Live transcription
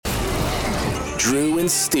Drew and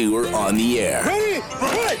Stu are on the air. Ready?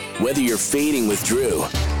 Whether you're fading with Drew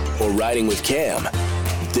or riding with Cam,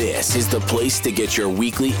 this is the place to get your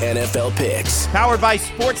weekly NFL picks. Powered by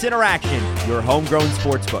Sports Interaction, your homegrown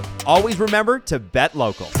sportsbook. Always remember to bet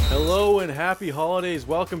local. Hello and happy holidays.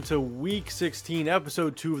 Welcome to Week 16,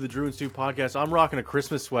 Episode 2 of the Drew and Stu podcast. I'm rocking a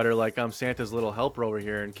Christmas sweater like I'm Santa's little helper over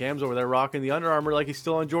here, and Cam's over there rocking the Under Armour like he's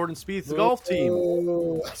still on Jordan Spieth's golf team.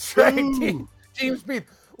 Oh, that's right. Team Spieth.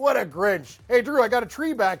 What a Grinch. Hey, Drew, I got a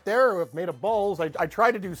tree back there made of balls. I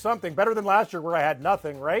tried to do something better than last year where I had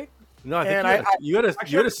nothing, right? No, I think you had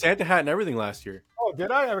a Santa hat and everything last year. Oh, did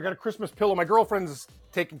I? I got a Christmas pillow. My girlfriend's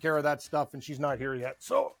taking care of that stuff, and she's not here yet.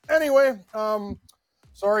 So, anyway,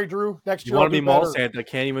 sorry, Drew. Next year, you want to be Mall better. Santa?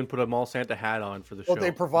 Can't even put a Mall Santa hat on for the show. Don't they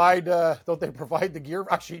provide the gear?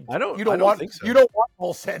 Actually, I don't think so. You don't want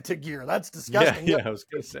Mall Santa gear. That's disgusting. Yeah, I was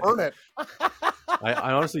gonna say. Burn it.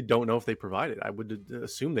 I honestly don't know if they provide it. I would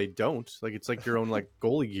assume they don't. Like it's like your own like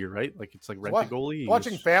goalie gear, right? Like it's like rent a goalie.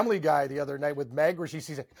 Watching Family Guy the other night with Meg, where she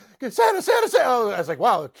sees it, Santa. Oh, I was like,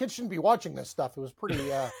 wow, the kids shouldn't be watching this stuff. It was pretty,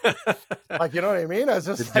 like, you know what I mean? I was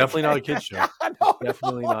just it's definitely not a kid's show.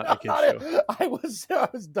 Definitely not a kid's show. I was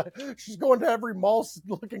she's going to every mall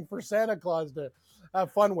looking for Santa Claus to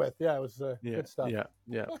have fun with. Yeah, it was good stuff.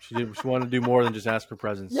 Yeah. She wanted to do more than just ask for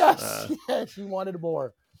presents. Yes, she wanted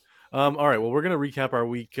more. All right, well, we're going to recap our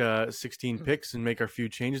Week 16 picks and make our few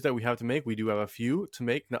changes that we have to make. We do have a few to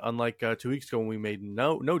make, unlike 2 weeks ago when we made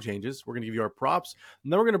no changes. We're going to give you our props,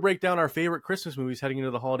 and then we're going to break down our favorite Christmas movies heading into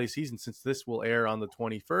the holiday season, since this will air on the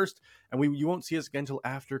 21st, and you won't see us again until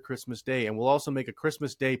after Christmas Day. And we'll also make a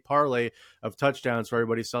Christmas Day parlay of touchdowns for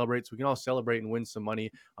everybody to celebrate, so we can all celebrate and win some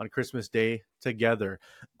money on Christmas Day together.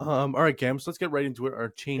 All right, Cam, so let's get right into it, our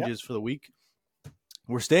changes for the week.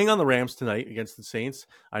 We're staying on the Rams tonight against the Saints.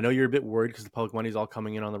 I know you're a bit worried because the public money is all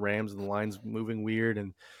coming in on the Rams and the line's moving weird.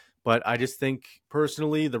 But I just think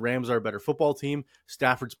personally the Rams are a better football team.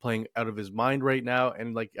 Stafford's playing out of his mind right now,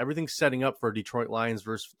 and like everything's setting up for Detroit Lions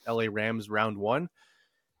versus LA Rams round 1.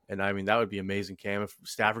 And I mean, that would be amazing, Cam, if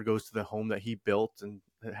Stafford goes to the home that he built and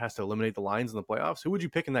has to eliminate the Lions in the playoffs. Who would you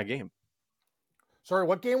pick in that game? Sorry,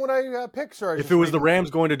 what game would I pick? Sorry, if it was the Rams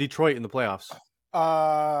going to Detroit in the playoffs.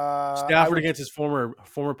 Stafford against his former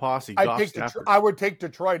posse. I would take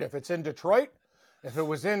Detroit if it's in Detroit. If it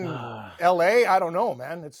was in LA, I don't know,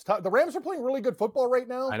 man. It's tough. The Rams are playing really good football right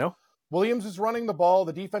now. I know. Williams is running the ball.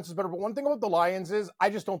 The defense is better. But one thing about the Lions is I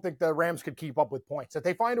just don't think the Rams could keep up with points. If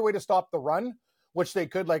they find a way to stop the run, which they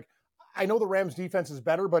could, like, I know the Rams defense is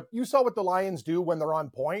better, but you saw what the Lions do when they're on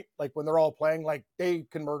point, like when they're all playing, like they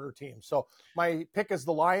can murder teams. So my pick is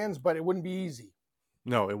the Lions, but it wouldn't be easy.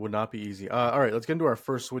 No, it would not be easy. All right, let's get into our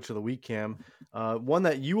first switch of the week, Cam. One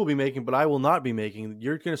that you will be making, but I will not be making.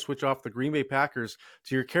 You're going to switch off the Green Bay Packers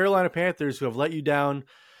to your Carolina Panthers, who have let you down,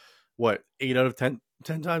 8 out of 10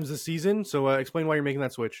 times this season? So explain why you're making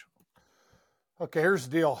that switch. Okay, here's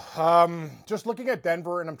the deal. Just looking at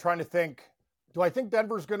Denver, and I'm trying to think, do I think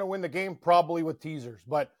Denver's going to win the game? Probably with teasers.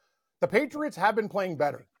 But the Patriots have been playing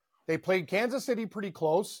better. They played Kansas City pretty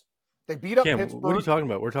close. They beat up Pittsburgh. What are you talking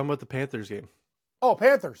about? We're talking about the Panthers game. Oh,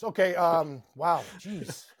 Panthers. Okay. Wow.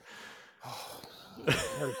 Jeez.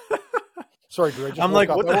 Sorry, Drew. I'm like,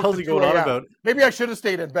 what the hell is he going on about? Maybe I should have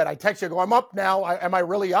stayed in bed. I text you, go, I'm up now. Am I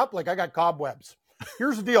really up? Like, I got cobwebs.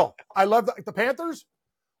 Here's the deal. I love the Panthers.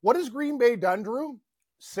 What has Green Bay done, Drew,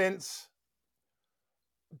 since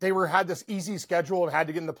they had this easy schedule and had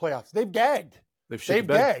to get in the playoffs? They've gagged. They've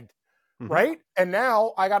gagged, right? And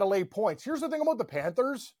now I got to lay points. Here's the thing about the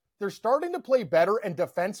Panthers. They're starting to play better, and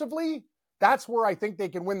defensively, that's where I think they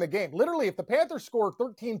can win the game. Literally, if the Panthers score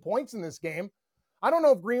 13 points in this game, I don't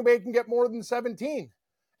know if Green Bay can get more than 17.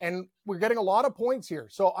 And we're getting a lot of points here.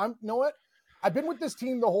 So you know what? I've been with this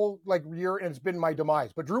team the whole year, and it's been my demise.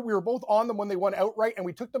 But Drew, we were both on them when they won outright, and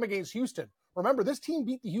we took them against Houston. Remember, this team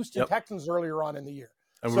beat the Houston Texans earlier on in the year.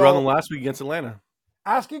 And we were on them last week against Atlanta.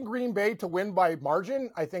 Asking Green Bay to win by margin,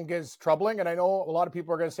 I think, is troubling. And I know a lot of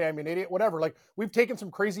people are going to say I'm an idiot, whatever. Like, we've taken some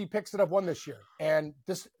crazy picks that have won this year. And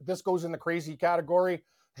this goes in the crazy category,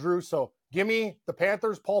 Drew. So give me the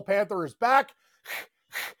Panthers. Paul Panther is back,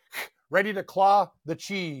 ready to claw the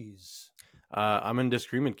cheese. I'm in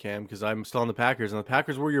disagreement, Cam, because I'm still on the Packers. And the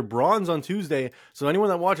Packers were your bronze on Tuesday. So anyone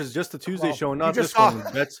that watches just the Tuesday show, not this one,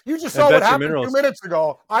 you just saw what happened 2 minutes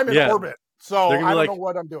ago. I'm in orbit. So I don't know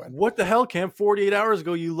what I'm doing. What the hell, Cam? 48 hours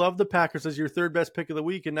ago, you loved the Packers as your third best pick of the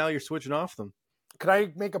week, and now you're switching off them. Can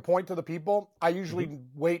I make a point to the people? I usually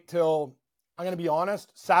wait till, I'm going to be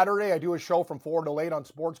honest, Saturday I do a show from 4 to 8 on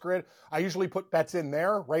Sports Grid. I usually put bets in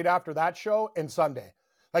there right after that show, and Sunday.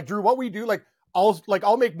 Like, Drew, what we do,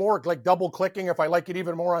 I'll make more, double clicking if I like it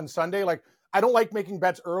even more on Sunday. Like, I don't like making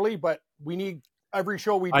bets early, but we need every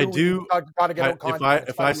show we do. I do. Got to get out content.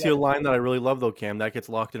 If I see a line that I really love, though, Cam, that gets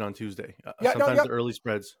locked in on Tuesday. Sometimes the early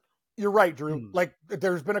spreads. You're right, Drew. Like,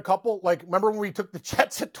 there's been a couple, like, remember when we took the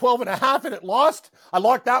Jets at 12.5 and it lost? I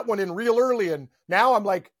locked that one in real early, and now I'm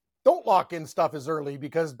like, don't lock in stuff as early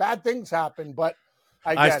because bad things happen. But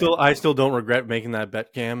I still don't regret making that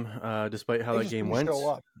bet, Cam, despite how that game went.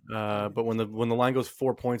 But when the line goes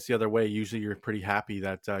 4 points the other way, usually you're pretty happy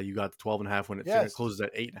that you got the 12.5 when it closes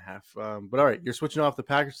at 8.5. But all right, you're switching off the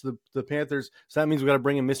Packers to the Panthers, so that means we got to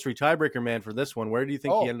bring a mystery tiebreaker man for this one. Where do you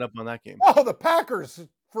think he ended up on that game? Oh, the Packers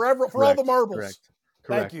forever for all the marbles.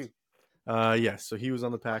 Correct. Thank you. Yes, so he was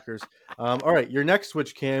on the Packers. All right, your next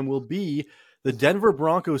switch, Cam, will be the Denver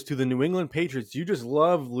Broncos to the New England Patriots. You just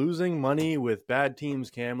love losing money with bad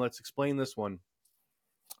teams, Cam. Let's explain this one.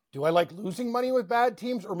 Do I like losing money with bad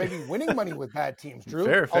teams or maybe winning money with bad teams, Drew?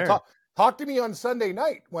 Fair. Talk to me on Sunday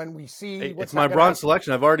night when we see what's my bronze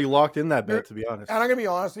selection. I've already locked in that bet, to be honest. And I'm going to be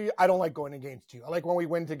honest with you, I don't like going against you. I like when we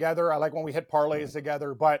win together. I like when we hit parlays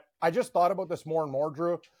together. But I just thought about this more and more,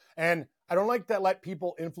 Drew. And I don't like to let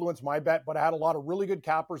people influence my bet, but I had a lot of really good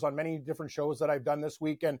cappers on many different shows that I've done this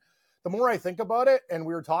week. And the more I think about it, and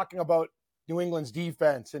we were talking about New England's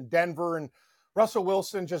defense and Denver and Russell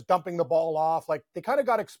Wilson just dumping the ball off, like they kind of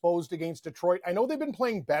got exposed against Detroit. I know they've been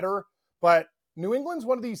playing better, but New England's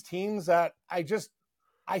one of these teams that I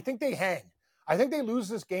think they hang. I think they lose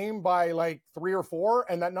this game by like 3 or 4,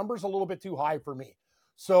 and that number's a little bit too high for me.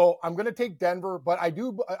 So I'm going to take Denver, but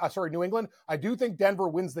New England. I do think Denver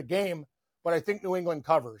wins the game, but I think New England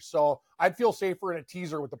covers. So I'd feel safer in a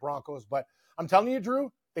teaser with the Broncos. But I'm telling you,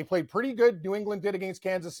 Drew, they played pretty good. New England did against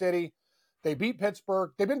Kansas City. They beat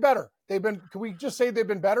Pittsburgh. They've been better. Can we just say they've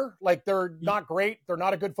been better? Like they're not great. They're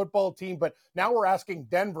not a good football team, but now we're asking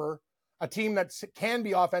Denver, a team that can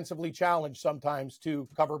be offensively challenged sometimes, to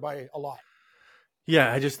cover by a lot.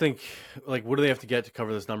 Yeah, I just think, like, what do they have to get to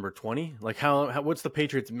cover this number? 20? Like, what's the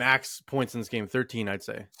Patriots' max points in this game? 13, I'd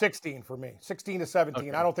say. 16 for me. 16 to 17.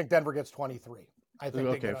 Okay. I don't think Denver gets 23. I think.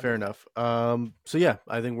 Okay, fair enough. So yeah,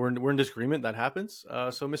 I think we're in disagreement. That happens.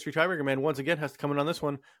 So mystery tiebreaker man once again has to come in on this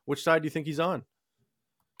one. Which side do you think he's on?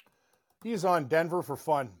 He's on Denver for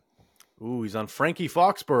fun. Ooh, he's on Frankie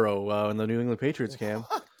Foxborough in the New England Patriots, Cam.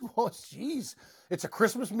 Oh, jeez. It's a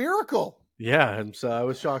Christmas miracle. Yeah, and so I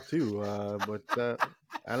was shocked too. But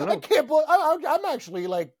I don't know. I can't believe I'm actually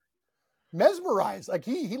like mesmerized. Like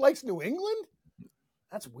he likes New England.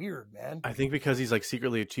 That's weird, man. I think because he's like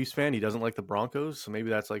secretly a Chiefs fan, he doesn't like the Broncos, so maybe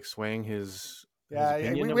that's like swaying his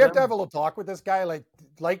opinion. We have to have a little talk with this guy.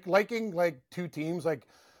 Liking like two teams like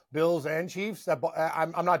Bills and Chiefs.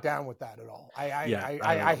 I'm not down with that at all.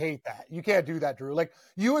 I hate that. You can't do that, Drew. Like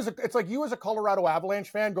it's like you as a Colorado Avalanche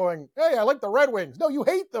fan going, "Hey, I like the Red Wings." No, you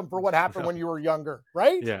hate them for what happened when you were younger,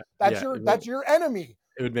 right? Yeah, that's your enemy.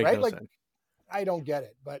 It would make no sense. I don't get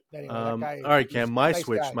it, but anyway, that guy. All right, Cam. My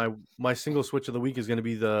switch, my single switch of the week is going to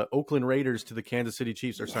be the Oakland Raiders to the Kansas City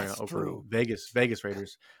Chiefs. Vegas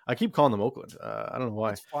Raiders. I keep calling them Oakland. I don't know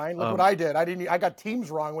why. It's fine. Look what I did. I got teams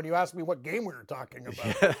wrong when you asked me what game we were talking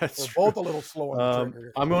about. Yeah, we're both a little slow on the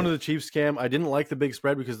trigger. I'm going to the Chiefs, Cam. I didn't like the big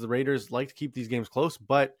spread because the Raiders like to keep these games close,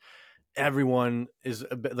 but everyone is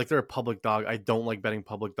like they're a public dog. I don't like betting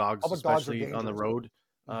public dogs, especially on the road.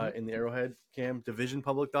 In the Arrowhead, Cam, division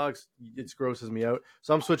public dogs, it grosses me out.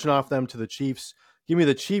 So I'm switching off them to the Chiefs. Give me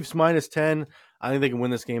the Chiefs -10. I think they can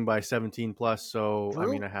win this game by 17 plus. So, Drew, I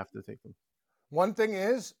mean, I have to take them. One thing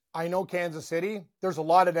is, I know Kansas City, there's a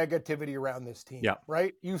lot of negativity around this team,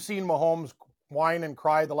 right? You've seen Mahomes whine and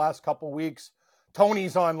cry the last couple of weeks.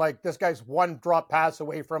 Tony's on, like, this guy's one drop pass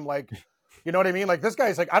away from, like, you know what I mean? Like, this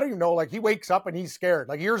guy's like, I don't even know, like, he wakes up and he's scared.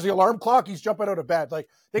 Like, here's the alarm clock. He's jumping out of bed. Like,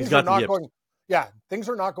 things are not going. Yeah, things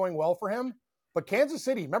are not going well for him. But Kansas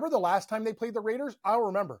City, remember the last time they played the Raiders? I'll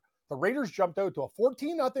remember. The Raiders jumped out to a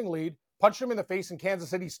 14-0 lead, punched them in the face, and Kansas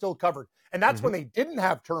City still covered. And that's when they didn't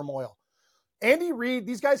have turmoil. Andy Reid,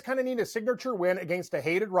 these guys kind of need a signature win against a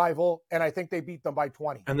hated rival, and I think they beat them by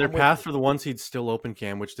 20. And their path for the 1 seed's still open,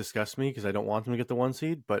 Cam, which disgusts me because I don't want them to get the 1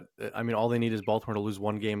 seed. But, I mean, all they need is Baltimore to lose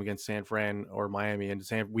one game against San Fran or Miami. And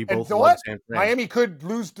we both love San Fran. Miami could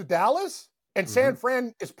lose to Dallas. And San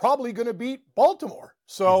Fran is probably going to beat Baltimore.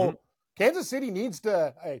 So Kansas City needs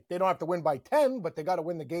to, they don't have to win by 10, but they got to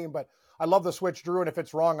win the game. But I love the switch, Drew. And if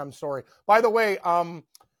it's wrong, I'm sorry. By the way,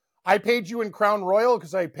 I paid you in Crown Royal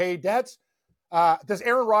because I pay debts. This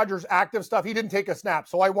Aaron Rodgers active stuff, he didn't take a snap.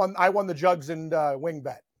 So I won the jugs and wing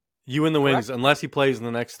bet. You win the wings, unless he plays in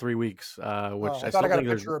the next 3 weeks, which I thought I got a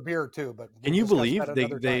picture of beer too. But can you believe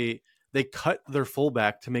they cut their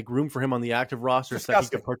fullback to make room for him on the active roster so that he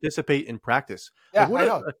could participate in practice? Yeah, like, I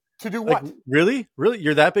know. To do what? Like, really?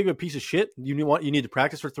 You're that big of a piece of shit? You need to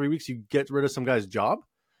practice for 3 weeks, you get rid of some guy's job?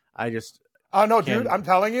 I just No, can't. dude, I'm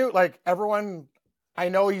telling you, like everyone, I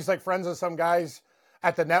know he's like friends with some guys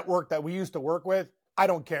at the network that we used to work with. I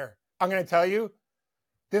don't care. I'm going to tell you,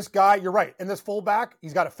 this guy, you're right. And this fullback,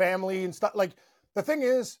 he's got a family and stuff. Like, the thing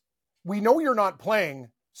is, we know you're not playing,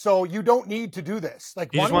 so you don't need to do this.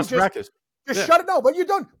 Like, He just wants to practice. Just shut it down. But you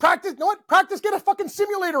don't practice. You know what? Practice. Get a fucking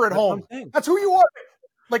simulator at home. That's who you are.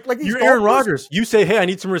 Like you're Aaron Rodgers. You say, hey, I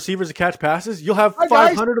need some receivers to catch passes. You'll have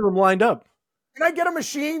 500 of them lined up. Can I get a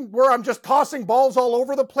machine where I'm just tossing balls all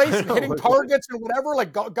over the place and hitting targets and whatever,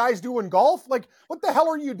 like guys do in golf? Like, what the hell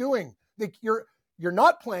are you doing? Like, you're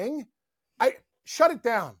not playing. Shut it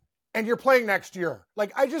down. And you're playing next year.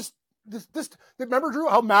 Like, remember, Drew,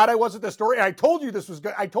 how mad I was at this story? And I told you this was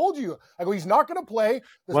good. I told you. I go, he's not going to play.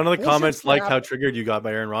 One of the comments liked how triggered you got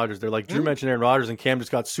by Aaron Rodgers. They're like, Drew mentioned Aaron Rodgers and Cam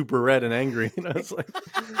just got super red and angry. And I was like,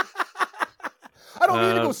 I don't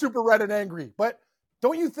need to go super red and angry. But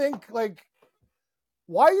don't you think, like,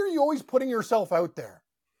 why are you always putting yourself out there?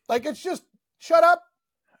 Like, it's just shut up.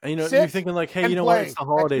 And, you're thinking like, hey, you know what? It's the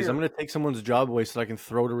holidays. I'm going to take someone's job away so that I can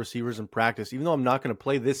throw to receivers in practice, even though I'm not going to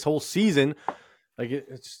play this whole season. Like,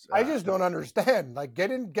 it's. I just don't understand. Like, get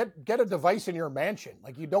a device in your mansion.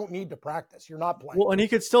 Like, you don't need to practice. You're not playing. Well, and he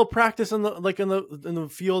could still practice in the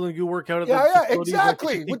field and go work out at the facilities.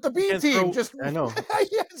 Exactly. Like, with the B team, I know.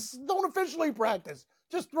 Yes, don't officially practice.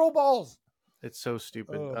 Just throw balls. It's so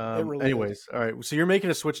stupid. Really anyways, all right. So you're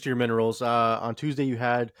making a switch to your minerals. On Tuesday, you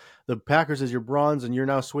had the Packers as your bronze, and you're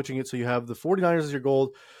now switching it. So you have the 49ers as your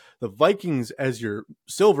gold, the Vikings as your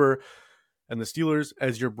silver, and the Steelers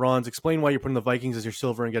as your bronze. Explain why you're putting the Vikings as your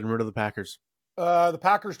silver and getting rid of the Packers. The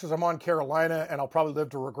Packers, because I'm on Carolina, and I'll probably live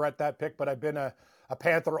to regret that pick, but I've been a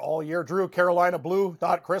Panther all year. Drew, Carolina blue,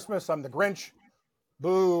 not Christmas. I'm the Grinch.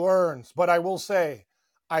 Boo earns. But I will say,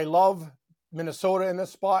 I love Minnesota in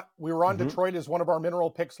this spot. We were on Detroit as one of our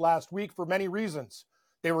mineral picks last week for many reasons.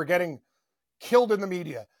 They were getting killed in the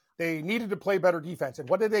media. They needed to play better defense. And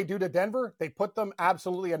what did they do to Denver? They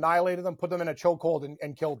absolutely annihilated them, put them in a chokehold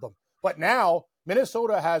and killed them. But now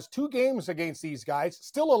Minnesota has 2 games against these guys,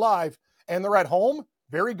 still alive, and they're at home.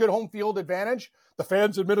 Very good home field advantage. The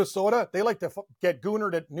fans in Minnesota, they like to get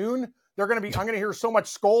goonered at noon. I'm going to hear so much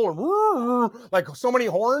skull and like so many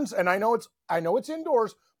horns. And I know it's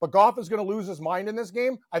indoors, but Goff is going to lose his mind in this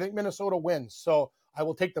game. I think Minnesota wins. So I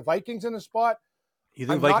will take the Vikings in the spot. You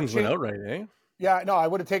think Vikings win outright, eh? Yeah, no, I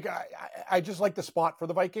would have taken, I just like the spot for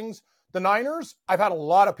the Vikings. The Niners, I've had a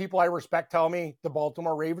lot of people I respect tell me the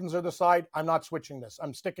Baltimore Ravens are the side. I'm not switching this.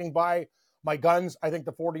 I'm sticking by my guns. I think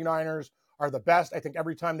the 49ers are the best. I think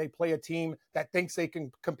every time they play a team that thinks they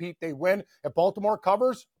can compete, they win. If Baltimore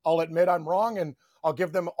covers, I'll admit I'm wrong, and I'll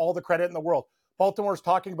give them all the credit in the world. Baltimore's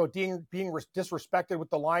talking about being disrespected with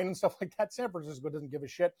the line and stuff like that. San Francisco doesn't give a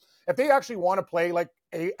shit. If they actually want to play like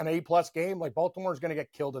an A-plus game, like Baltimore's going to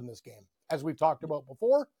get killed in this game, as we've talked about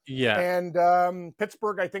before. Yeah. And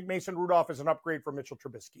Pittsburgh, I think Mason Rudolph is an upgrade for Mitchell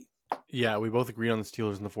Trubisky. Yeah, we both agree on the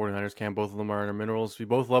Steelers and the 49ers camp. Both of them are in our minerals. We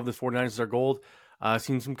both love the 49ers as our gold.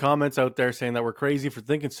 Seen some comments out there saying that we're crazy for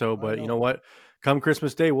thinking so, but you know what? Come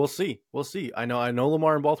Christmas Day, we'll see. We'll see. I know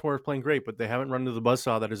Lamar and Baltimore are playing great, but they haven't run into the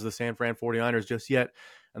buzzsaw that is the San Fran 49ers just yet.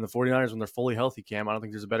 And the 49ers, when they're fully healthy, Cam, I don't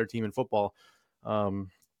think there's a better team in football. So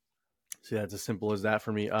yeah, it's as simple as that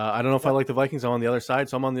for me. I don't know if I like the Vikings. I'm on the other side,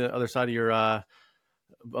 so I'm on the other side of your a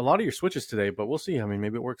lot of your switches today, but we'll see. I mean,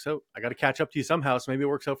 maybe it works out. I got to catch up to you somehow, so maybe it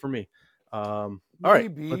works out for me. All right.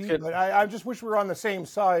 But I just wish we were on the same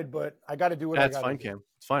side, but I got to do what I got to do. That's fine, Cam.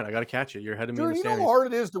 It's fine. I got to catch you. You're ahead of me in the standings. You know how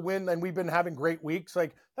hard it is to win, and we've been having great weeks.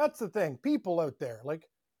 Like, that's the thing. People out there, like,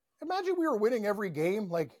 imagine we were winning every game.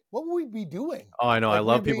 Like, what would we be doing? Oh, I know. Like, I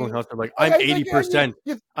love people in the house. They're like, I'm 80%.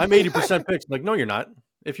 I'm 80% picks. Like, no, you're not.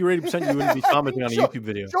 If you were 80%, you wouldn't be commenting on a YouTube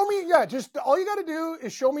video. Show me, just all you got to do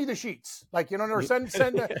is show me the sheets. Like, or send.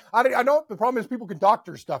 I know the problem is people can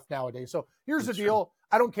doctor stuff nowadays. So here's the deal. True.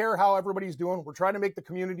 I don't care how everybody's doing. We're trying to make the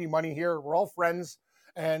community money here. We're all friends,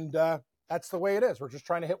 and that's the way it is. We're just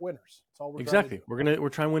trying to hit winners. That's all we're exactly. We're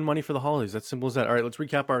trying to win money for the holidays. That's simple as that. All right, let's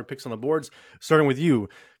recap our picks on the boards. Starting with you,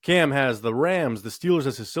 Cam has the Rams, the Steelers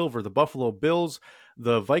as his silver, the Buffalo Bills,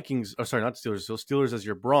 the Vikings. Oh, sorry, not Steelers. So Steelers as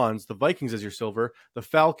your bronze, the Vikings as your silver, the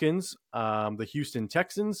Falcons, the Houston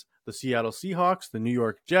Texans, the Seattle Seahawks, the New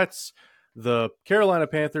York Jets, the Carolina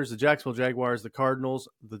Panthers, the Jacksonville Jaguars, the Cardinals,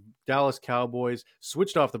 the Dallas Cowboys,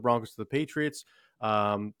 switched off the Broncos to the Patriots,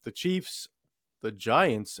 the Chiefs, the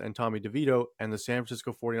Giants and Tommy DeVito, and the San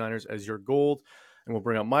Francisco 49ers as your gold. And we'll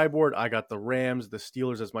bring up my board. I got the Rams, the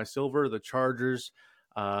Steelers as my silver, the Chargers,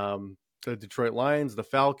 the Detroit Lions, the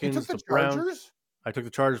Falcons, you took the Browns. Chargers? I took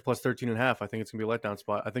the Chargers plus 13.5. I think it's going to be a letdown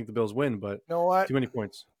spot. I think the Bills win, but You know what? too many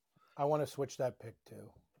points. I want to switch that pick too.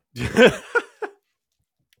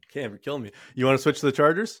 Cam, you're killing me. You want to switch to the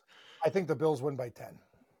Chargers? I think the Bills win by 10.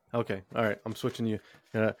 Okay. All right. I'm switching you.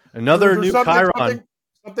 Another new Chiron.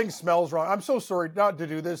 Something smells wrong. I'm so sorry not to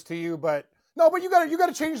do this to you, but no, but you got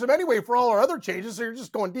to change them anyway for all our other changes. So you're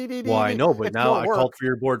just going D. Well, I know, but now I called for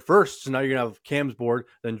your board first. So now you're going to have Cam's board,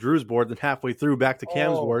 then Drew's board, then halfway through back to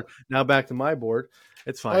Cam's board, now back to my board.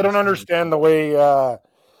 It's fine. I don't understand the way it's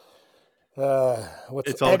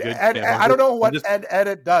all good. I don't know what Ed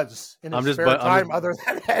Edit does in his spare time other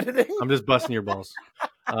than editing. I'm just busting your balls.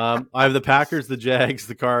 I have the Packers, the Jags,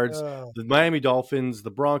 the Cards, the Miami Dolphins,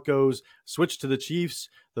 the Broncos, switch to the Chiefs,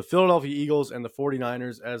 the Philadelphia Eagles, and the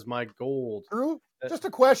 49ers as my gold. Drew, just a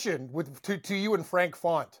question to you and Frank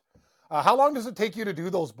Font. How long does it take you to do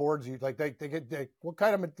those boards? You what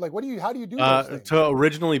kind of how do you do those things? To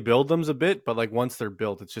originally build them a bit, but like once they're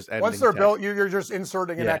built, it's just editing. Once they're built, you're just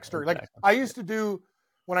inserting an extra. Exactly. Like I used to do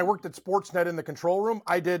when I worked at Sportsnet in the control room.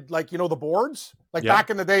 I did the boards. Back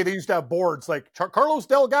in the day, they used to have boards like Carlos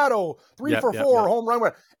Delgado 3 for 4 home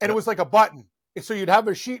run, and it was like a button. So you'd have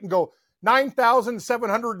a sheet and go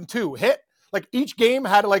 9,702 hit. Like each game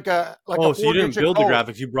had so you didn't build the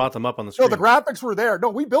graphics, you brought them up on the screen. No, the graphics were there. No,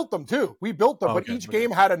 we built them too. But each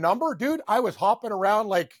game had a number. Dude, I was hopping around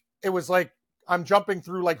like it was like I'm jumping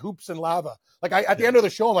through like hoops and lava. Like at the end of the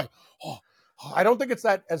show, I'm like, I don't think it's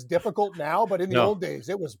that as difficult now, but in the old days,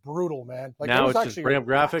 it was brutal, man. Like now it's actually, just bring up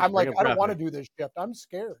graphics. I'm like, I don't want to do this shift. I'm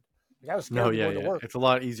scared. Like, I was scared to go to work. It's a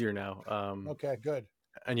lot easier now. Okay, good.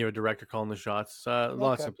 And you have a director calling the shots. A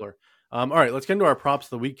lot simpler. All right, let's get into our props of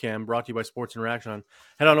the week, Cam, brought to you by Sports Interaction.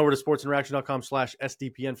 Head on over to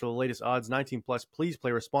sportsinteraction.com/SDPN for the latest odds. 18 plus. Please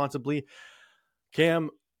play responsibly. Cam,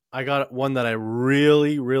 I got one that I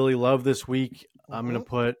really, really love this week. Mm-hmm. I'm going to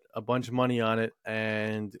put a bunch of money on it,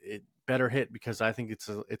 and it better hit because I think it's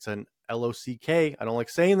an LOCK. I don't like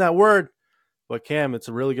saying that word, but Cam, it's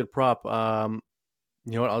a really good prop. You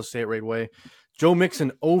know what? I'll just say it right away. Joe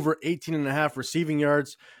Mixon over 18.5 receiving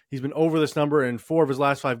yards. He's been over this number in 4 of his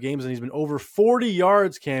last 5 games, and he's been over 40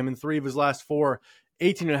 yards, Cam, in 3 of his last 4.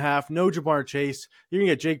 18.5, no Jamar Chase. You're going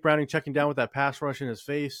to get Jake Browning checking down with that pass rush in his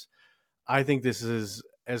face. I think this is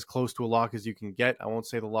as close to a lock as you can get. I won't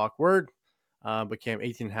say the lock word, but Cam,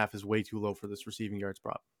 18.5 is way too low for this receiving yards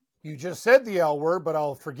prop. You just said the L word, but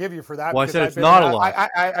I'll forgive you for that. Well, I said it's not a lock.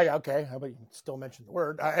 Okay, how about you still mention the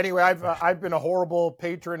word? Anyway, I've been a horrible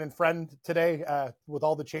patron and friend today with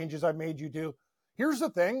all the changes I've made you do. Here's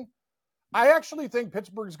the thing. I actually think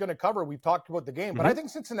Pittsburgh's going to cover. We've talked about the game, but I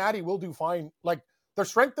think Cincinnati will do fine. Like the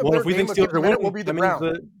strength of their game will be the Brown.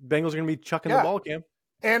 The Bengals are going to be chucking the ball, Cam.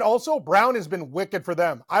 And also, Brown has been wicked for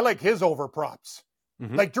them. I like his over props.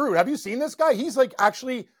 Mm-hmm. Like, Drew, have you seen this guy? He's like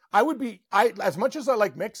actually... as much as I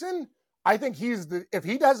like Mixon, I think if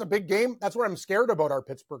he does a big game, that's what I'm scared about our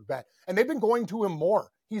Pittsburgh bet. And they've been going to him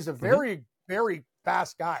more. He's a very, very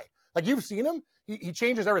fast guy. Like you've seen him. He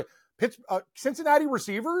changes everything. Cincinnati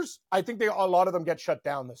receivers, I think a lot of them get shut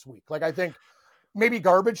down this week. Like I think maybe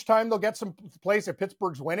garbage time, they'll get some plays if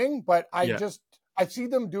Pittsburgh's winning, but I see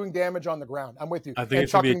them doing damage on the ground. I'm with you. I think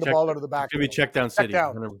it's chucking the ball out of the back. It's going to be check down city.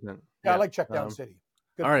 100%. Yeah, I like check down city.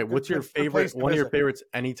 Good, all right, what's your favorite? One of your favorites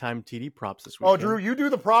anytime TD props this week? Oh, Drew, you do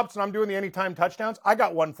the props, and I'm doing the anytime touchdowns. I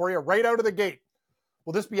got one for you right out of the gate.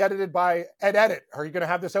 Will this be edited by Ed Edit? Are you going to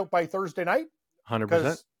have this out by Thursday night?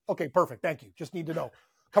 100%. Okay, perfect. Thank you. Just need to know.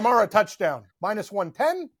 Kamara touchdown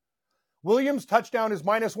 -110. Williams touchdown is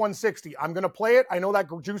 -160. I'm going to play it. I know that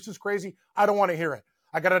juice is crazy. I don't want to hear it.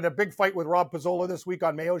 I got in a big fight with Rob Pizzola this week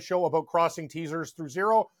on Mayo's show about crossing teasers through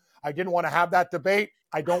 0. I didn't want to have that debate.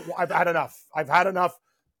 I've had enough.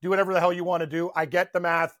 Do whatever the hell you want to do. I get the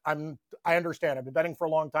math. I understand. I've been betting for a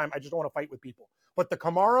long time. I just don't want to fight with people. But the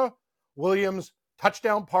Kamara, Williams,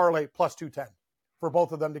 touchdown parlay +210 for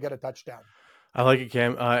both of them to get a touchdown. I like it,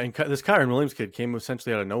 Cam. And this Kyren Williams kid came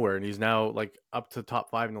essentially out of nowhere, and he's now like up to top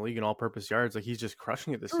 5 in the league in all-purpose yards. Like he's just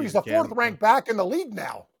crushing it this season. He's the 4th ranked back in the league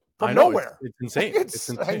now from nowhere. It's insane. It's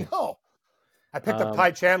insane. I know. I picked up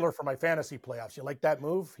Ty Chandler for my fantasy playoffs. You like that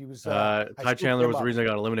move? He was Ty Chandler was the reason I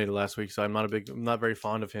got eliminated last week, so I'm not very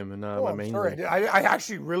fond of him in my main league. I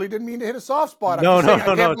actually really didn't mean to hit a soft spot. No, it's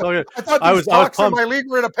all good. I thought these stocks in my league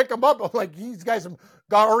were going to pick him up. I'm like, these guys have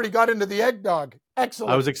already got into the eggnog.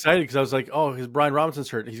 Excellent. I was excited because I was like, oh, his Brian Robinson's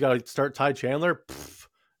hurt. He's got to start Ty Chandler.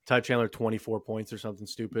 Ty Chandler 24 points or something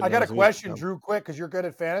stupid. I got a question, Drew, quick, because you're good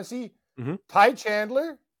at fantasy. Mm-hmm. Ty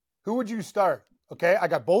Chandler, who would you start? Okay, I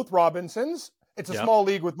got both Robinsons. It's a small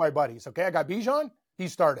league with my buddies, okay? I got Bijan.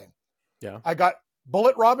 He's starting. Yeah. I got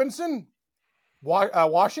Bullet Robinson,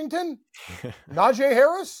 Washington, Najee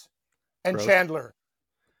Harris, and Gross. Chandler.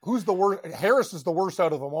 Who's the worst? Harris is the worst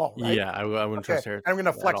out of them all, right? Yeah, I wouldn't trust Harris. I'm going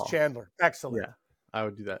to flex all. Chandler. Excellent. Yeah, I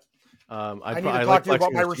would do that. I need to talk to you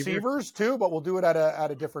about my receivers too, but we'll do it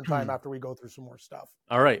at a different time after we go through some more stuff.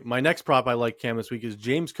 All right. My next prop I like, Cam, this week is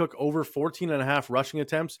James Cook over 14.5 rushing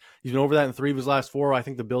attempts. He's been over that in 3 of his last 4. I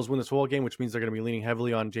think the Bills win this whole game, which means they're going to be leaning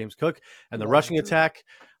heavily on James Cook. And the rushing attack,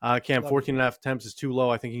 Cam, 14.5 attempts is too low.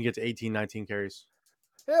 I think he can get to 18, 19 carries.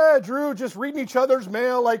 Yeah, Drew, just reading each other's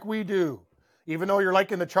mail like we do. Even though you're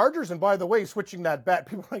liking the Chargers, and by the way, switching that bet,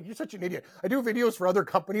 people are like, you're such an idiot. I do videos for other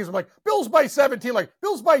companies. I'm like, Bills by 17, like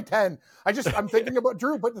Bills by 10. I'm thinking about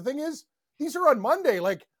Drew, but the thing is, these are on Monday.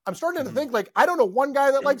 Like, I'm starting to think, like, I don't know one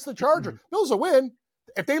guy that likes the Chargers. Bills will win.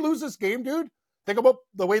 If they lose this game, dude, think about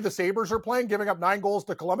the way the Sabres are playing, giving up 9 goals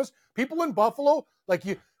to Columbus. People in Buffalo, like,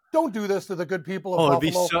 you don't do this to the good people of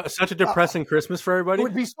Buffalo. It'd be such a depressing Christmas for everybody. It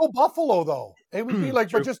would be so Buffalo, though. It would be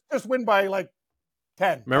like, but just win by, like,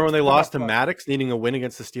 10. Remember when they lost to Maddox, needing a win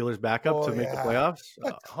against the Steelers backup to make the playoffs?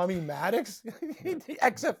 Tommy Maddox, the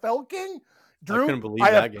XFL king. Drew, I couldn't believe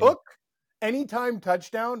that game. Cook, anytime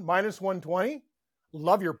touchdown, -120.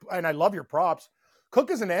 I love your props. Cook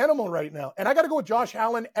is an animal right now. And I got to go with Josh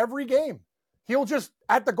Allen every game. He'll just,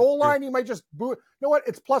 at the goal line, he might just boo. You know what?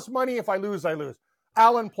 It's plus money. If I lose, I lose.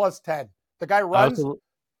 Allen plus 10. The guy runs.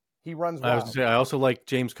 He runs well. I also like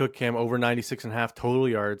James Cook, Cam, over 96.5 total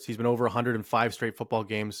yards. He's been over 105 straight football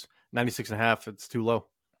games. 96.5, it's too low.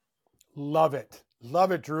 Love it.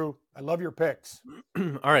 Love it, Drew. I love your picks.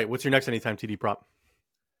 All right, what's your next anytime TD prop?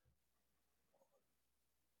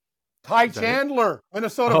 Ty Chandler,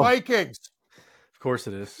 Minnesota Vikings. Of course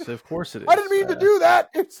it is. Of course it is. I didn't mean to do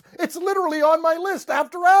that. It's literally on my list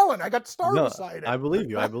after Allen. I got star beside it. I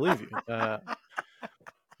believe you.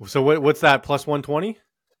 So what's that, plus 120?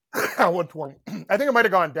 120. I think it might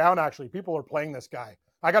have gone down, actually. People are playing this guy.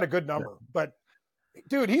 I got a good number. But,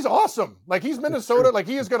 dude, he's awesome. Like, he's Minnesota. Like,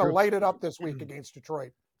 he is going to light it up this week against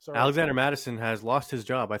Detroit. So Alexander Madison has lost his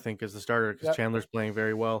job, I think, as the starter because Chandler's playing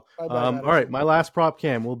very well. All right, my last prop,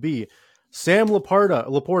 Cam, will be Sam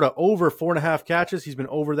Laporta over 4.5 catches. He's been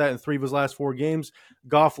over that in 3 of his last 4 games.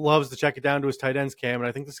 Goff loves to check it down to his tight ends, Cam, and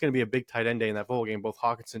I think this is going to be a big tight end day in that bowl game, both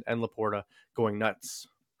Hawkinson and Laporta going nuts.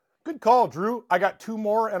 Good call, Drew. I got 2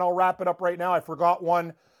 more, and I'll wrap it up right now. I forgot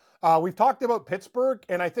one. We've talked about Pittsburgh,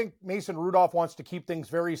 and I think Mason Rudolph wants to keep things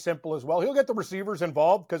very simple as well. He'll get the receivers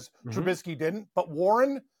involved because Trubisky didn't. But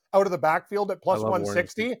Warren out of the backfield at plus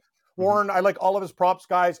 160. Warren, I like all of his props,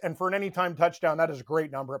 guys. And for an anytime touchdown, that is a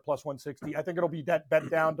great number at plus 160. I think it'll be bet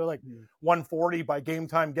down to like 140 by game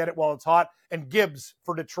time. Get it while it's hot. And Gibbs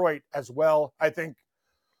for Detroit as well. I think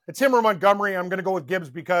it's him or Montgomery. I'm going to go with Gibbs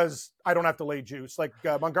because I don't have to lay juice. Like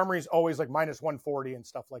Montgomery's always like minus 140 and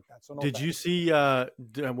stuff like that. So did you see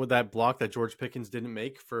with that block that George Pickens didn't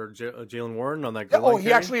make for Jaylen Warren on that goal line he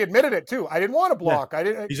carry? Actually admitted it too. I didn't want to block.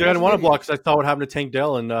 Yeah. He said I didn't want to block because I saw what happened to Tank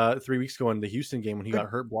Dell in 3 weeks ago in the Houston game when he got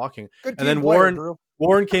hurt blocking. And then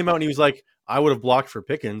Warren came out and he was like, I would have blocked for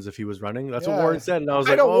Pickens if he was running. That's what Warren said. And I was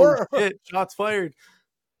like, oh, shit, shots fired.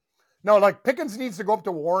 No, like Pickens needs to go up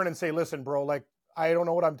to Warren and say, listen, bro, like, I don't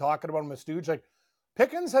know what I'm talking about. I'm a stooge. Like,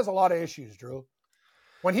 Pickens has a lot of issues, Drew.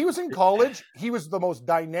 When he was in college, he was the most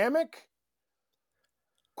dynamic.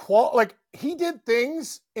 Like, he did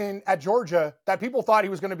things at Georgia that people thought he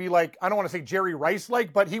was going to be like, I don't want to say Jerry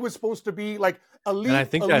Rice-like, but he was supposed to be like elite, and I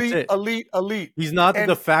think elite. He's not the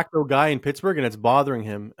de facto guy in Pittsburgh, and it's bothering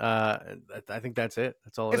him. I think that's it.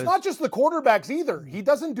 That's all it is. It's not just the quarterbacks either. He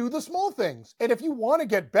doesn't do the small things. And if you want to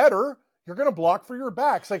get better, you're going to block for your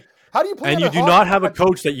backs. Like, how do you play? And you do not have a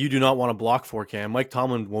coach that you do not want to block for, Cam. Mike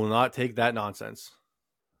Tomlin will not take that nonsense.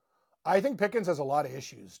 I think Pickens has a lot of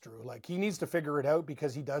issues, Drew. Like, he needs to figure it out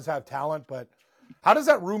because he does have talent, but how does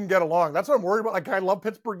that room get along? That's what I'm worried about. Like, I love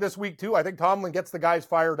Pittsburgh this week too. I think Tomlin gets the guys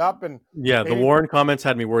fired up. And the Warren comments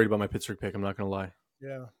had me worried about my Pittsburgh pick. I'm not going to lie.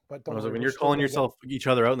 Yeah, but I was like, when you're calling each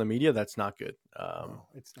other out in the media, that's not good. No,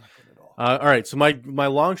 it's not good at all. All right, so my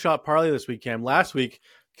long shot parlay this week, Cam. Last week,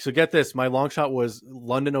 so get this, my long shot was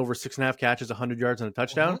London over 6.5 catches, 100 yards and a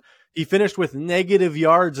touchdown. He finished with negative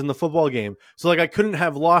yards in the football game. So like I couldn't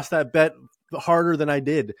have lost that bet harder than I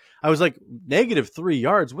did. I was like, -3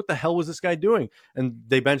 yards. What the hell was this guy doing? And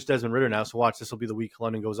they benched Desmond Ridder now. So watch, this will be the week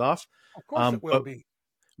London goes off. Of course it will be.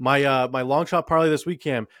 My long shot parlay this week,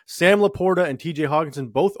 Cam, Sam Laporta and TJ Hawkinson,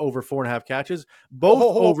 both over 4.5 catches, both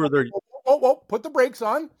over their. Put the brakes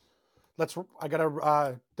on. I got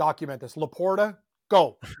to document this. Laporta.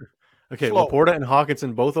 Go. Okay, slow. Laporta and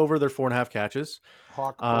Hawkinson both over their 4.5 catches.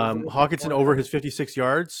 Hawkinson over his 56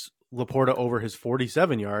 yards, Laporta over his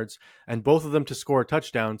 47 yards, and both of them to score a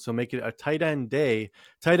touchdown. So make it a tight end payday,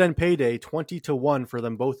 20-1 for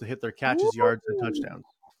them both to hit their catches, yards, and touchdowns.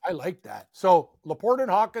 I like that. So Laporte and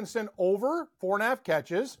Hawkinson over 4.5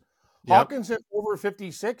 catches. Yep. Hawkinson over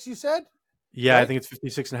 56, you said? Yeah, Right? I think it's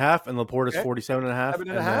 56.5, and Laporte is 47.5.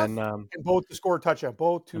 7.5. And then And both to score a touchdown.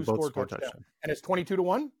 Both score score touchdown. touchdown. And it's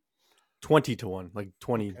 22-1? 20-1, like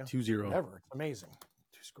 20-0. Whatever. It's amazing.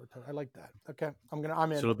 Two-score touchdown. I like that. Okay.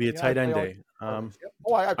 I'm in. So it'll be a tight end day. All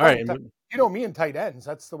All right. You know me and tight ends.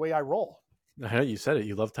 That's the way I roll. I know you said it.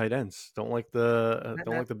 You love tight ends. Don't like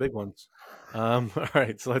the big ones. All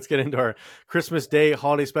right, so let's get into our Christmas Day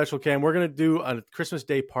holiday special, Cam. We're gonna do a Christmas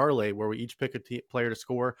Day parlay where we each pick a player to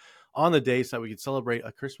score on the day so that we can celebrate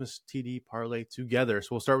a Christmas TD parlay together. So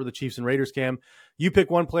we'll start with the Chiefs and Raiders, Cam. You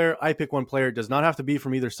pick one player, I pick one player. It does not have to be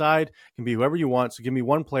from either side. It can be whoever you want. So give me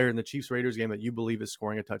one player in the Chiefs Raiders game that you believe is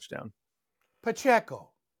scoring a touchdown.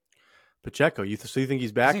 Pacheco. So you think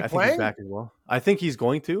he's back? Is he I think playing? he's back as well. I think he's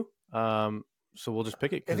going to. So we'll just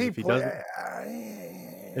pick it. If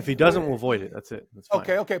he doesn't, we'll void it. That's it. That's fine.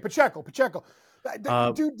 Okay. Pacheco.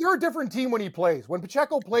 Dude, they're a different team when he plays. When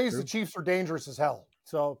Pacheco plays, the Chiefs are dangerous as hell.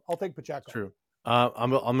 So I'll take Pacheco. True.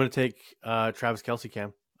 I'm going to take Travis Kelce,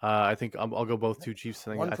 Cam. I think I'll go both two Chiefs.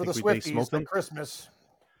 I One for think the they Swifties smoked them. Christmas.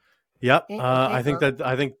 Yep. I think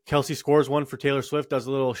Kelce scores one for Taylor Swift, does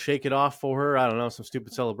a little shake it off for her. I don't know, some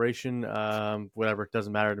stupid celebration. Whatever. It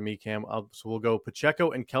doesn't matter to me, Cam. So we'll go Pacheco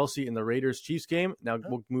and Kelce in the Raiders-Chiefs game. Now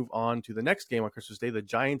we'll move on to the next game on Christmas Day, the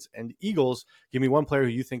Giants and Eagles. Give me one player who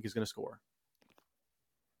you think is going to score.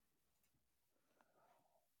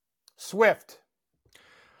 Swift.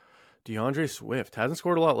 DeAndre Swift hasn't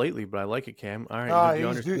scored a lot lately, but I like it, Cam. All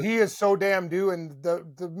right. He is so damn due, and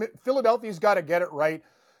the Philadelphia's got to get it right.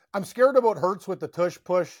 I'm scared about Hurts with the tush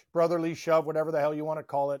push, brotherly shove, whatever the hell you want to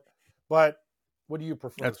call it. But what do you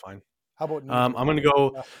prefer? That's fine. How about I'm going to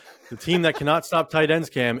go the team that cannot stop tight ends,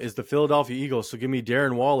 Cam, is the Philadelphia Eagles. So give me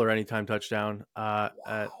Darren Waller anytime touchdown.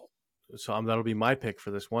 That'll be my pick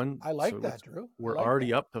for this one. I like that, Drew. We're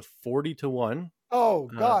already up to 40-1. Oh,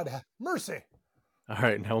 God. Mercy. All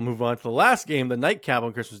right, now we'll move on to the last game, the nightcap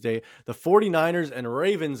on Christmas Day. The 49ers and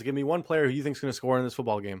Ravens. Give me one player who you think is going to score in this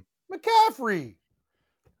football game. McCaffrey.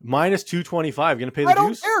 Minus 225. Going to pay the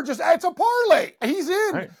juice? I don't care. It's a parlay. He's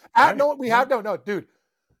in. No, dude.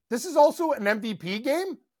 This is also an MVP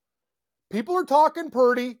game. People are talking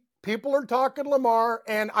Purdy. People are talking Lamar.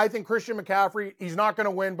 And I think Christian McCaffrey, he's not going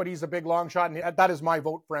to win, but he's a big long shot. And that is my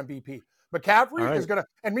vote for MVP. McCaffrey is going to,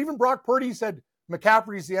 and even Brock Purdy said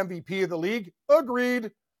McCaffrey's the MVP of the league. Agreed.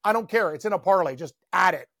 I don't care. It's in a parlay. Just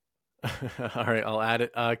add it. All right, I'll add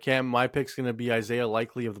it. Cam, my pick's going to be Isaiah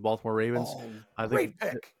Likely of the Baltimore Ravens. Great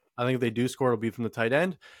pick. I think if they do score, it'll be from the tight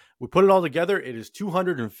end. We put it all together. It is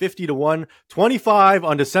 250-1, 25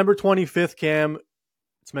 on December 25th, Cam.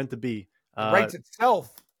 It's meant to be. It writes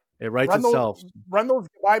itself. It writes itself. Run those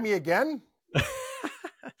by me again. We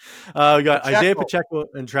got Isaiah Pacheco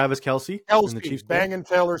and Travis Kelce. In the Chiefs banging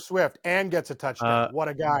Taylor Swift and gets a touchdown. What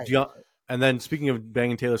a guy. And then speaking of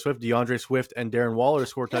banging Taylor Swift, DeAndre Swift and Darren Waller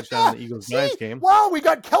score touchdown in the Eagles-Giants game. Wow, we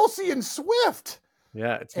got Kelce and Swift.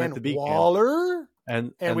 Yeah, it's meant to be. Waller.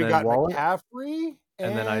 And we got Waller, McCaffrey.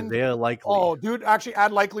 And then Isaiah Likely. Oh, dude, actually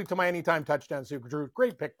add Likely to my anytime touchdown, Super Drew.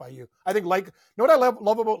 Great pick by you. I think, you know what I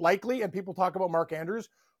love about Likely, and people talk about Mark Andrews?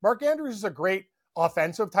 Mark Andrews is a great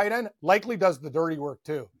offensive tight end. Likely does the dirty work,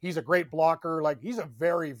 too. He's a great blocker. He's a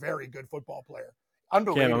very, very good football player.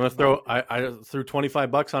 Underrated. Cam, I'm going to throw, I threw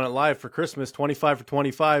 $25 on it live for Christmas, 25 for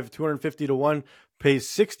 25, 250-1, pays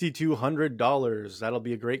 $6,200. That'll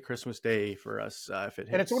be a great Christmas day for us if it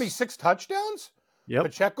hits. And it's only 6 touchdowns? Yep.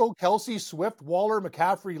 Pacheco, Kelce, Swift, Waller,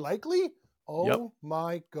 McCaffrey, Likely? Oh,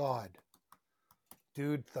 my God.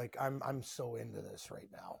 Dude, I'm so into this right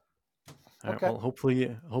now. All right, well,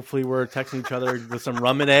 hopefully we're texting each other with some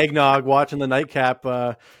rum and eggnog watching the nightcap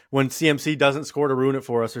when CMC doesn't score to ruin it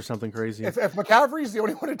for us or something crazy. If McCaffrey's the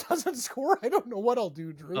only one that doesn't score, I don't know what I'll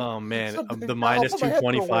do, Drew. Oh, man. The minus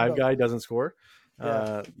 225 guy doesn't score?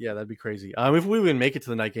 Yeah, that'd be crazy. If we would make it to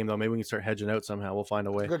the night game, though, maybe we can start hedging out somehow. We'll find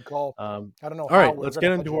a way. Good call. I don't know. All right, let's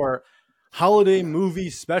get into our holiday movie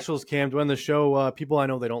specials, Cam, to end the show. People I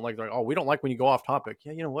know they don't like, they're like, oh, we don't like when you go off topic.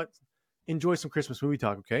 Yeah, you know what? Enjoy some Christmas movie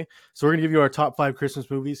talk, okay? So we're going to give you our top 5 Christmas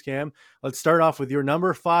movies, Cam. Let's start off with your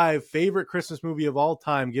number 5 favorite Christmas movie of all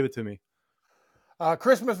time. Give it to me.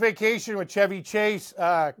 Christmas Vacation with Chevy Chase.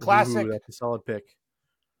 Classic. Ooh, that's a solid pick.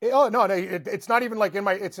 Oh, no, it's not even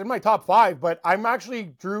it's in my top 5, but I'm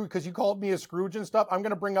actually, Drew, because you called me a Scrooge and stuff, I'm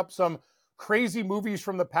going to bring up some crazy movies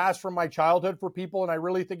from the past, from my childhood for people, and I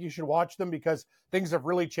really think you should watch them because things have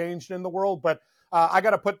really changed in the world, but I got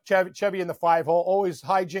to put Chevy in the 5 hole. Always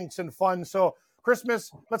hijinks and fun. So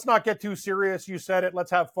Christmas, let's not get too serious. You said it.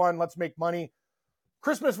 Let's have fun. Let's make money.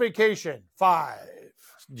 Christmas Vacation, 5.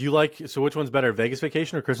 Do you like? So which one's better, Vegas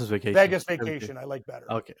Vacation or Christmas Vacation? Vegas Vacation, I like better.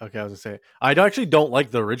 Okay. I was gonna say actually don't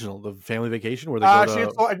like the original, the Family Vacation, where they go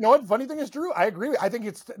to. You know what? Funny thing is, Drew, I agree. I think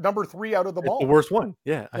it's number 3 out of them all. The worst one.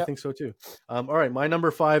 Yeah, I think so too. All right, my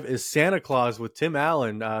number 5 is Santa Claus with Tim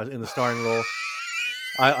Allen in the starring role.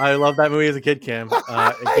 I love that movie as a kid, Cam.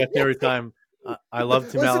 It gets me every time. I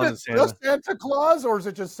love Tim Allen and Santa. Is it Santa Claus or is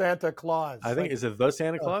it just Santa Claus? I think is it the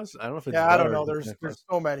Santa Claus? I don't know if it's I don't know. There's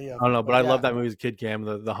so many of them. I don't know, but I love that movie as a kid, Cam.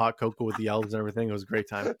 The hot cocoa with the elves and everything. It was a great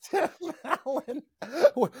time. Tim Allen.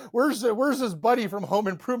 Where's his buddy from Home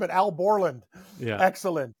Improvement, Al Borland? Yeah.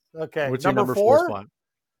 Excellent. Okay. What's your number 4 spot?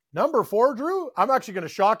 Number 4, Drew, I'm actually going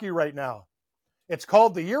to shock you right now. It's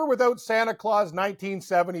called The Year Without Santa Claus,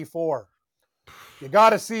 1974. You got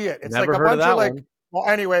to see it. It's Never like a heard bunch of like, one. well,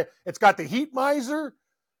 anyway, it's got the heat miser,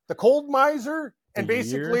 the cold miser, and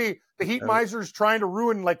basically the heat miser's trying to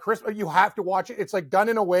ruin like Christmas. You have to watch it. It's like done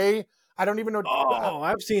in a way. I don't even know. Oh,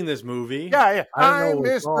 I've seen this movie. Yeah. I'm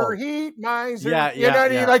Mr. Heat Miser. Yeah.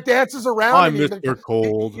 And he like dances around. I'm Mr.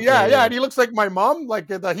 Cold. Yeah. And he looks like my mom. Like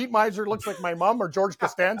the Heat Miser looks like my mom or George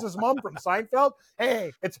Costanza's mom from Seinfeld.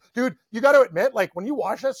 Hey, dude, you got to admit, like when you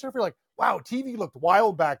watch that stuff, you're like, wow, TV looked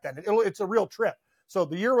wild back then. It's a real trip. So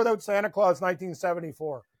The Year Without Santa Claus,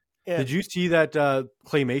 1974. Did you see that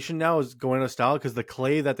claymation now is going out of style because the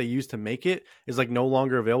clay that they used to make it is like no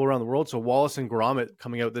longer available around the world? So Wallace and Gromit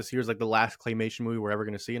coming out this year is like the last claymation movie we're ever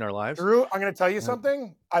going to see in our lives. Drew, I'm going to tell you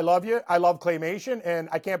something. I love you. I love claymation, and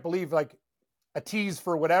I can't believe like a tease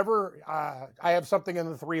for whatever. I have something in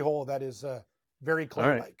the 3-hole that is very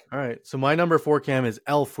clay-like. All right. So my number 4, Cam, is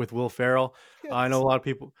Elf with Will Ferrell. Yes. I know a lot of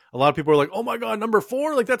people are like, oh my God, number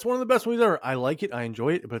 4, like that's one of the best movies ever. I like it. I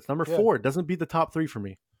enjoy it, but it's number 4. It doesn't beat the top 3 for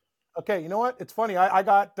me. Okay, you know what? It's funny. I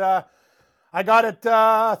got it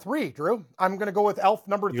 3, Drew. I'm going to go with Elf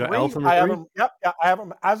number 3. Elf number 3? I have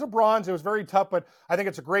him as a bronze. It was very tough, but I think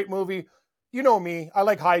it's a great movie. You know me. I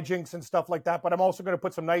like hijinks and stuff like that, but I'm also going to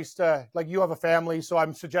put some nice, like you have a family, so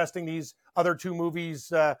I'm suggesting these other 2 movies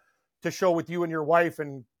to show with you and your wife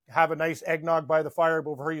and have a nice eggnog by the fire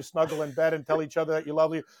before you snuggle in bed and tell each other that you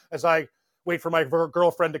love you as I wait for my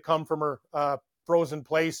girlfriend to come from her frozen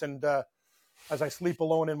place and as I sleep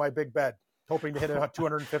alone in my big bed, hoping to hit a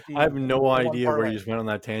 250. I have no idea where you just went on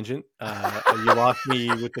that tangent. You lost me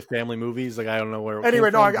with the family movies. Like I don't know where.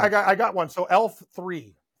 Anyway, no, I got one. So Elf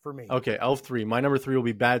 3 for me. Okay, Elf 3. My number 3 will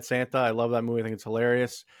be Bad Santa. I love that movie. I think it's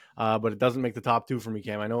hilarious, but it doesn't make the top 2 for me,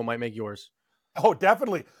 Cam. I know it might make yours. Oh,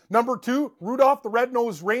 definitely. Number 2, Rudolph the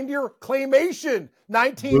Red-Nosed Reindeer, claymation,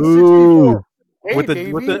 1964. Hey, with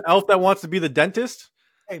the elf that wants to be the dentist.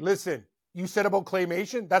 Hey, listen. You said about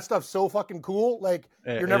claymation, that stuff's so fucking cool. Like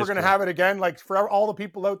you're never going to have it again. Like for all the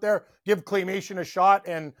people out there, give claymation a shot.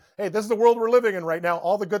 And hey, this is the world we're living in right now.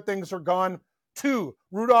 All the good things are gone. 2,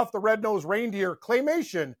 Rudolph the Red-Nosed Reindeer,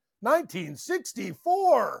 claymation,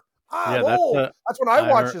 1964. That's when I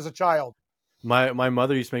watched as a child. My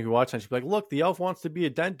mother used to make me watch, and she'd be like, "Look, the elf wants to be a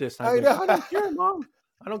dentist." I don't care, Mom.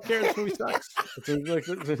 I don't care. This movie sucks.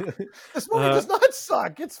 This movie does not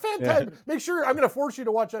suck. It's fantastic. Yeah. Make sure I'm going to force you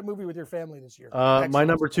to watch that movie with your family this year. My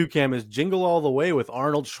number 2, Cam, is Jingle All the Way with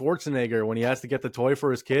Arnold Schwarzenegger when he has to get the toy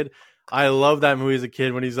for his kid. I love that movie as a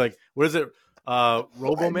kid when he's like, what is it?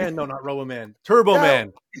 Robo Man? No, not Robo Man. Turbo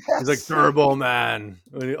Man. Yes. He's like Turbo Man.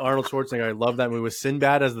 Arnold Schwarzenegger. I love that movie with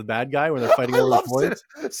Sinbad as the bad guy when they're fighting over the toys.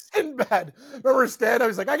 Sinbad. Remember Stan? I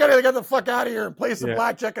was like, I gotta get the fuck out of here and play some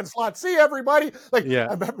blackjack and slots. See everybody. Like,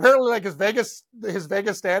 apparently, like his Vegas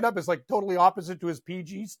stand up is like totally opposite to his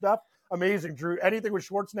PG stuff. Amazing, Drew. Anything with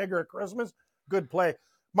Schwarzenegger at Christmas, good play.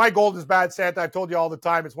 My gold is Bad Santa. I've told you all the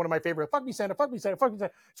time. It's one of my favorite. Fuck me, Santa. Fuck me, Santa. Fuck me,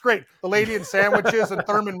 Santa. It's great. The lady in sandwiches and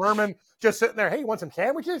Thurman Merman just sitting there. Hey, you want some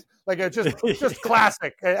sandwiches? Like it's just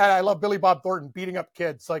classic. And I love Billy Bob Thornton beating up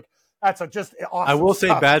kids. Like that's just awesome. I will say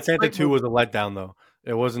Bad Santa 2 was a letdown though.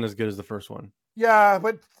 It wasn't as good as the first one. Yeah,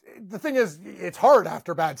 but the thing is, it's hard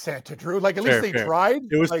after Bad Santa, Drew. Like at least they tried.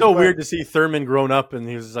 It was so weird to see Thurman grown up, and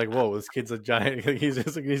he was just like, "Whoa, this kid's a giant. He's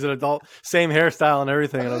an adult, same hairstyle and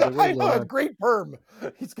everything." And I was like, I know, great perm.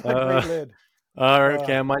 He's got a great lid. All right,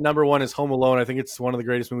 Cam. My number 1 is Home Alone. I think it's one of the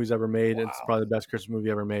greatest movies ever made. Wow. It's probably the best Christmas movie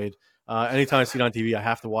ever made. Anytime I see it on TV, I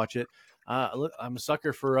have to watch it. I'm a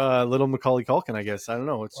sucker for little Macaulay Culkin. I guess I don't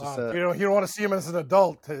know. It's just you don't want to see him as an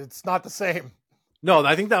adult. It's not the same. No,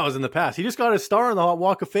 I think that was in the past. He just got his star on the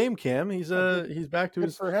Walk of Fame, Cam. He's back to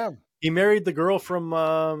Good for him. He married the girl from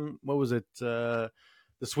what was it? The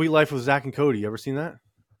Sweet Life of Zach and Cody. You ever seen that?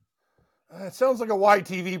 It sounds like a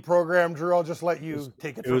YTV program, Drew. I'll just let you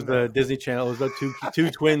take it. It was the Disney Channel. It was about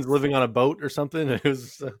two twins living on a boat or something. It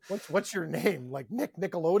was. What's your name? Like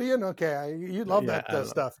Nickelodeon? Okay, you love that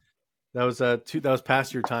stuff. That was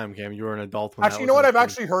past your time, Cam. You were an adult when Actually, you know what? I've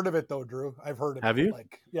actually heard of it though, Drew. I've heard of it. Have you?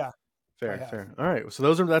 Like, yeah. Fair. All right. So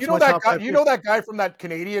that's you know my that top guy. 5 You know that guy from that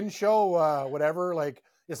Canadian show, whatever. Like,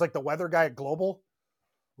 it's like the weather guy at Global,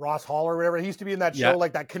 Ross Hall or whatever. He used to be in that show,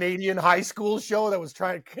 like that Canadian high school show that was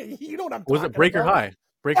trying. You know what I'm talking about? Was it Breaker High?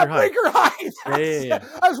 Breaker High. Breaker High. Yeah.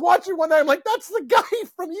 I was watching one night. I'm like, that's the guy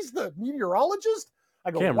he's the meteorologist.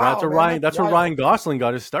 I go, Cam, wow, that's where Ryan Gosling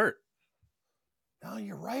got his start. No,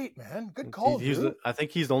 you're right, man. Good call. I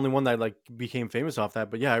think he's the only one that like became famous off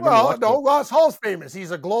that. But yeah, I remember. Ross Hall's famous.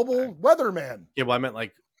 He's a global weatherman. Yeah, well, I meant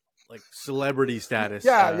like celebrity status.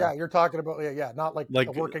 Yeah. You're talking about not like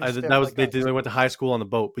a working. That was they went to high school on the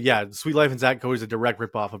boat. But yeah, Sweet Life and Zach Cody is a direct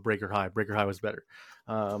ripoff of Breaker High. Breaker High was better.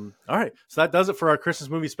 All right, so that does it for our Christmas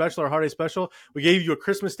movie special, our holiday special. We gave you a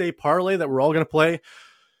Christmas Day parlay that we're all going to play.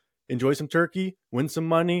 Enjoy some turkey, win some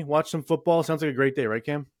money, watch some football. Sounds like a great day, right,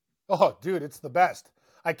 Cam? Oh, dude, it's the best.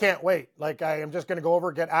 I can't wait. Like, I am just going to go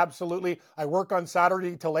over, I work on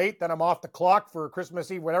Saturday till 8, then I'm off the clock for Christmas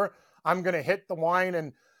Eve, whatever. I'm going to hit the wine,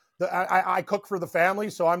 and I cook for the family,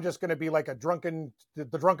 so I'm just going to be like the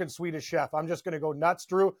drunken Swedish chef. I'm just going to go nuts,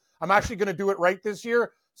 Drew. I'm actually going to do it right this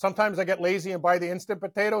year. Sometimes I get lazy and buy the instant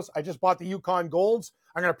potatoes. I just bought the Yukon Golds.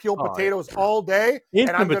 I'm going to peel potatoes all day.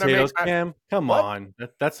 Instant potatoes, Cam? Come on.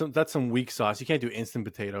 That's some weak sauce. You can't do instant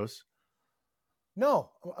potatoes. No,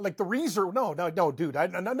 like the Reezer. No, dude.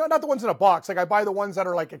 Not the ones in a box. Like I buy the ones that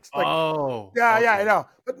are like yeah, I know.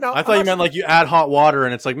 But no, I thought you meant like you add hot water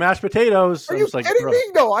and it's like mashed potatoes. Are you kidding me?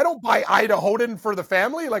 No, I don't buy Idahoan for the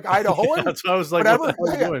family. Like Idahoan. Yeah, that's what I was like. Whatever.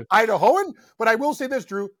 What the hell are you doing? Idahoan. But I will say this,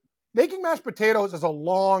 Drew. Making mashed potatoes is a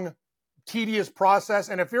long, tedious process,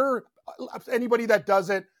 and if you're anybody that does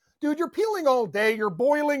it, dude, you're peeling all day. You're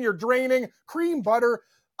boiling. You're draining. Cream, butter.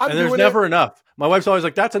 And there's never enough. My wife's always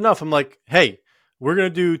like, "That's enough." I'm like, "Hey, we're going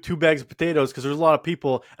to do 2 bags of potatoes because there's a lot of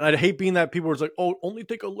people." And I'd hate being that people were like, "Oh, only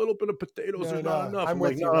take a little bit of potatoes. There's not enough." I'm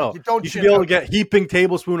with like, you. No. You should be able to get heaping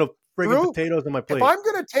tablespoon of friggin' potatoes on my plate. If I'm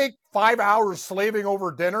going to take 5 hours slaving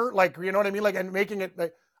over dinner, like, you know what I mean? Like, and making it,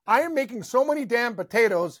 like, I am making so many damn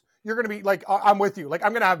potatoes. You're going to be like, I'm with you. Like,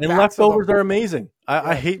 I'm going to have. And leftovers are amazing.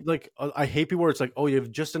 I hate people where it's like, oh, you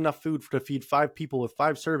have just enough food to feed 5 people with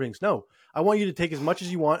 5 servings. No, I want you to take as much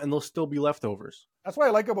as you want and there'll still be leftovers. That's what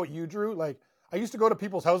I like about you, Drew. Like, I used to go to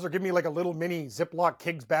people's houses or give me like a little mini Ziploc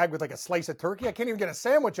King's bag with like a slice of turkey. I can't even get a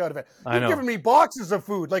sandwich out of it. You've given me boxes of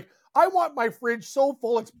food. Like, I want my fridge so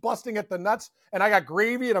full it's busting at the nuts, and I got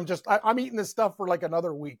gravy, and I'm eating this stuff for like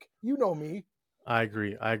another week. You know me. I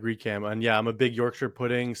agree, Cam. And yeah, I'm a big Yorkshire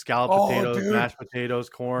pudding, scalloped potatoes, mashed potatoes,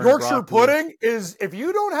 corn. Yorkshire pudding is, if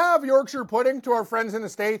you don't have Yorkshire pudding, to our friends in the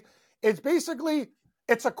States,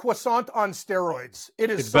 it's a croissant on steroids.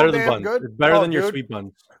 It's so better damn than buns. good. It's better than your sweet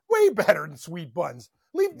buns. Way better than sweet buns.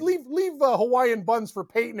 Leave Hawaiian buns for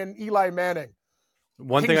Peyton and Eli Manning.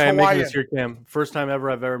 One thing I am making this year, Cam, first time I've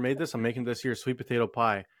ever made this, I'm making this year sweet potato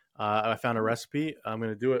pie. I found a recipe. I'm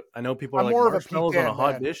going to do it. I know people are like marshmallows on a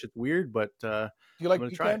hot dish. It's weird, but do you like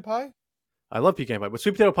pecan pie? I love pecan pie, but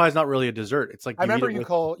sweet potato pie is not really a dessert. It's like I remember you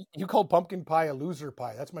called pumpkin pie a loser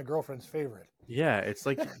pie. That's my girlfriend's favorite. Yeah, it's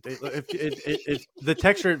like it's the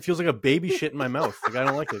texture. It feels like a baby shit in my mouth. Like I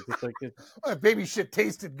don't like it. It's like baby shit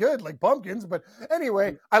tasted good, like pumpkins. But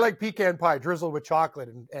anyway, I like pecan pie drizzled with chocolate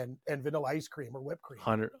and vanilla ice cream or whipped cream.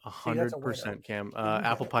 100%, Cam.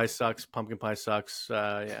 Apple pie sucks. Pumpkin pie sucks.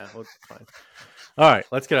 Yeah, well, it's fine. All right,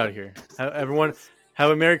 let's get out of here. Everyone, have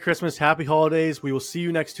a Merry Christmas, Happy Holidays. We will see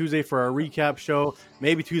you next Tuesday for our recap show.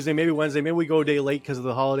 Maybe Tuesday, maybe Wednesday. Maybe we go a day late because of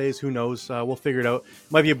the holidays. Who knows? We'll figure it out.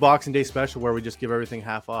 Might be a Boxing Day special where we just give everything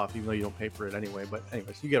half off, even though you don't pay for it anyway. But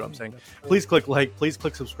anyways, you get what I'm saying. Please click like. Please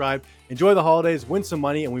click subscribe. Enjoy the holidays. Win some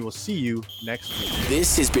money, and we will see you next week.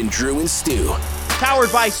 This has been Drew and Stu.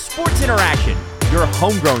 Powered by Sports Interaction, your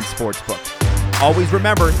homegrown sportsbook. Always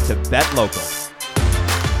remember to bet local.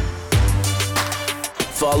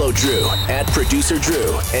 Follow Drew at Producer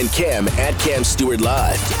Drew and Cam at Cam Stewart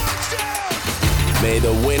Live. May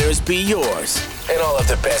the winners be yours and all of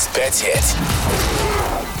the best bets hit.